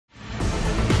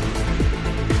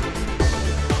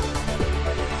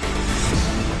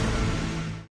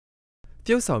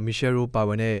တရုတ်ဆောင်မီရှယ်ရိုပါဝ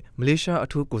င်တဲ့မလေးရှားအ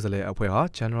ထူးကိုယ်စားလှယ်အဖွဲ့ဟာ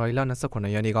ဇန်နဝါရီလ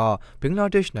29ရက်နေ့ကဘင်္ဂ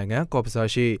လားဒေ့ရှ်နိုင်ငံကော့ဘဇာ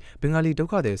ရှိဘင်္ဂါလီဒု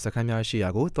က္ခသည်စခန်းများရှိရာ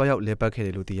ကိုတွားရောက်လည်ပတ်ခဲ့တ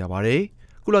ယ်လို့သိရပါတယ်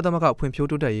။ကုလသမဂ္ဂဖွံ့ဖြိုး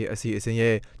တိုးတက်ရေးအစီအစဉ်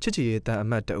ရဲ့ချစ်ကြည်ရေးတန်အ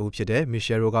မတ်တအုပ်ဖြစ်တဲ့မီ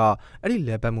ရှယ်ရိုကအဲ့ဒီလ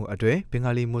ည်ပတ်မှုအတွင်းဘင်္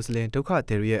ဂါလီမွတ်စလင်ဒုက္ခ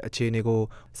သည်တွေရဲ့အခြေအနေကို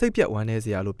စိတ်ပြတ်ဝမ်းနည်းစ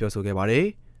ရာလို့ပြောဆိုခဲ့ပါတယ်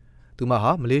။သူမ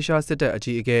ဟာမလေးရှားစစ်တပ်အ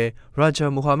ကြီးအကဲရာဂျာ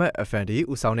မိုဟာမက်အဖန်ဒီ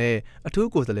ဦးဆောင်တဲ့အထူး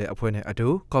ကိုယ်စားလှယ်အဖွဲ့နဲ့အတူ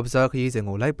ကော့ဘဇာခရီးစဉ်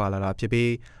ကိုလိုက်ပါလာတာဖြစ်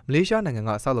ပြီးမလေးရှားနိုင်ငံက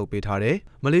ဆောက်လုပ်ပေးထားတဲ့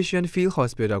Malaysian Field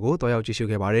Hospital ကိုတွားရောက်ကြည့်ရှု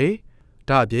ခဲ့ပါတယ်။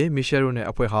ဒါအပြင်မီရှယ်ရိုနဲ့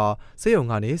အဖွဲ့ဟာစေယုံ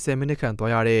ကနေ10မိနစ်ခန့်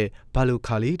တွားရတဲ့ဘာလူ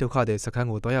ခါလီဒုက္ခသည်စခန်း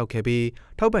ကိုတွားရောက်ခဲ့ပြီး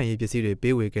ထောက်ပံ့ရေးပစ္စည်းတွေ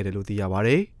ပေးဝေခဲ့တယ်လို့သိရပါတ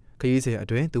ယ်။ခရီးစဉ်အ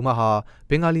တွင်းသူမဟာ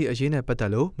ဘင်္ဂါလီအရေးနဲ့ပတ်သ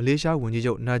က်လို့မလေးရှားဝန်ကြီး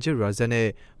ချုပ်နာဂျစ်ရာဇတ်နဲ့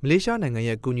မလေးရှားနိုင်ငံ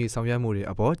ရဲ့ကူညီဆောင်ရွက်မှုတွေ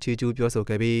အပေါ်ချီးကျူးပြောဆို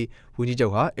ခဲ့ပြီးဝန်ကြီးချု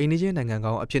ပ်ဟာအိမ်နီးချင်းနိုင်ငံ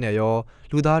ကောင်းအဖြစ်နဲ့ရော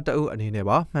လူသားတအုပ်အနေနဲ့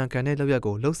ပါမှန်ကန်တဲ့လုပ်ရက်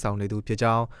ကိုလှုပ်ဆောင်နေသူဖြစ်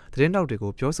ကြောင်းသတင်းတောက်တွေ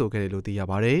ကိုပြောဆိုခဲ့တယ်လို့သိရ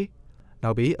ပါတယ်။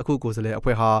နောက်ပြီးအခုကိုယ်စားလှယ်အ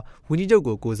ဖွဲ့ဟာဝန်ကြီးချုပ်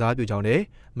ကိုကိုစားပြုကြောင်းနဲ့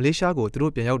မလေးရှားကိုသူ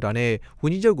တို့ပြန်ရောက်တာနဲ့ဝ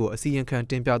န်ကြီးချုပ်ကိုအစီရင်ခံ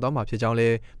တင်ပြသွားမှာဖြစ်ကြောင်းလ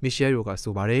ည်းမီရှယ်ရိုက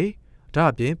ဆိုပါတယ်။ဒါ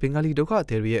အပြင်ဘင်္ဂါလီဒုက္ခ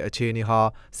သည်တွေရဲ့အခြေအနေဟာ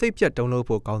စိတ်ပြတ်တုံးလို့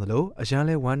ဖို့ကောင်းတယ်လို့အရန်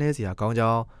လဲဝမ်းနည်းစရာကောင်း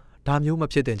ကြောင်းဒါမျိုးမ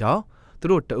ဖြစ်တဲ့ကြောင်းသူ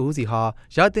တို့တဦးစီဟာ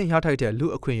ရတဲ့ရထိုက်တဲ့လူ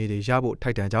အခွင့်အရေးတွေရဖို့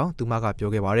ထိုက်တန်ကြောင်းသူမကပြော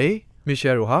ခဲ့ပါတယ်။မီရှ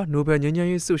ယ်ရိုဟာနိုဘယ်ငြိမ်းချမ်း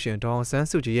ရေးဆုရှင်ဒေါအောင်ဆန်း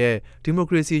စုကြည်ရဲ့ဒီမို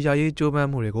ကရေစီယာရေးကြိုးပမ်း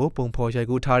မှုတွေကိုပုံဖော်ရိုက်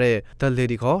ကူးထားတဲ့ The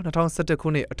Lady ခေါ်2011ခု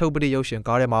နှစ်အထုပ်ပတိရုပ်ရှင်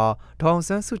ကားထဲမှာဒေါအောင်ဆ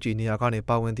န်းစုကြည်နေရာကနေ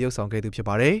ပါဝင်သရုပ်ဆောင်ခဲ့သူဖြစ်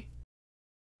ပါတယ်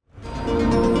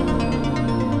။